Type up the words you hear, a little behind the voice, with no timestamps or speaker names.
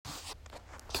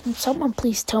Can someone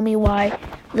please tell me why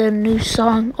the new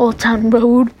song Old Town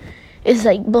Road is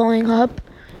like blowing up?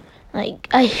 Like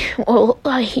I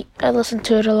listen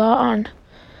to it a lot on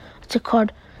what's it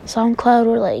called, SoundCloud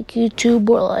or like YouTube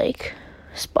or like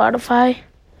Spotify,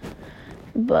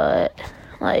 but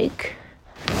like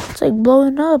it's like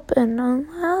blowing up, and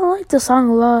I like the song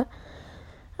a lot.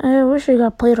 I wish it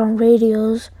got played on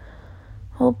radios.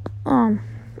 Hope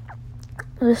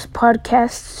this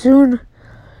podcast soon.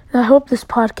 I hope this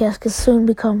podcast can soon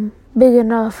become big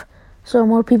enough so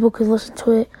more people could listen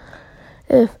to it.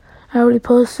 If I already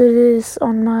posted this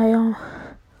on my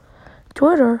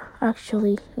Twitter,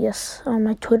 actually. Yes, on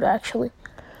my Twitter, actually.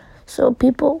 So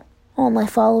all my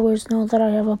followers know that I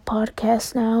have a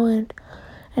podcast now, and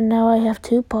now I have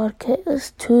 2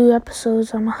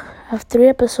 episodes. I have 3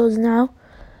 episodes now.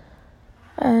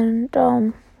 And,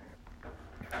 I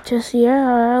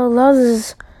love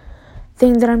this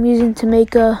thing that I'm using to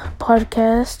make a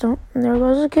podcast. There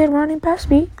goes a kid running past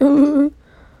me.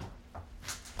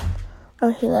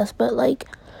 Okay, last, but like,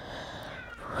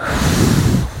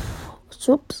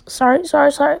 oops, sorry,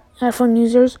 iPhone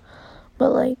users,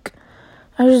 but like,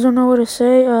 I just don't know what to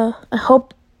say. I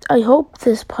hope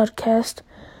this podcast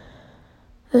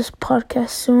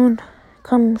soon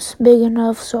comes big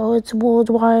enough so it's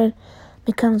worldwide,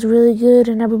 becomes really good,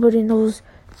 and everybody knows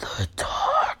the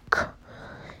talk.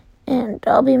 And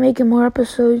I'll be making more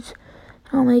episodes.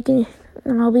 I'll be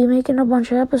making a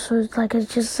bunch of episodes, like I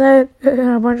just said,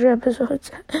 a bunch of episodes.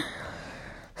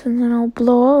 So then I'll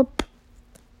blow up.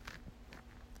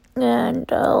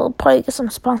 And I'll probably get some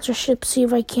sponsorships, see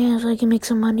if I can, so I can make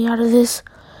some money out of this.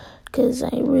 Because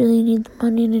I really need the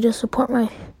money. I need to support my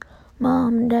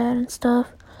mom and dad and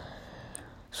stuff.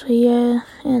 So this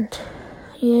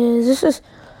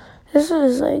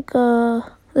is like,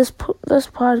 this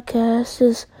podcast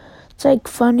is, it's like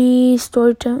funny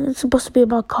storytelling. It's supposed to be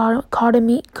about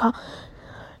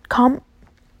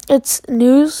it's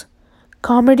news,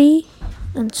 comedy,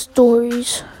 and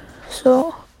stories.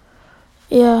 So,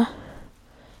 yeah.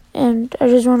 And I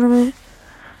just want to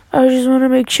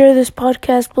make sure this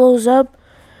podcast blows up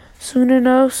soon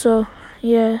enough. So,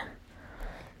 yeah.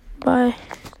 Bye.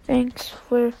 Thanks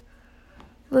for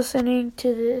listening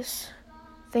to this.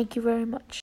 Thank you very much.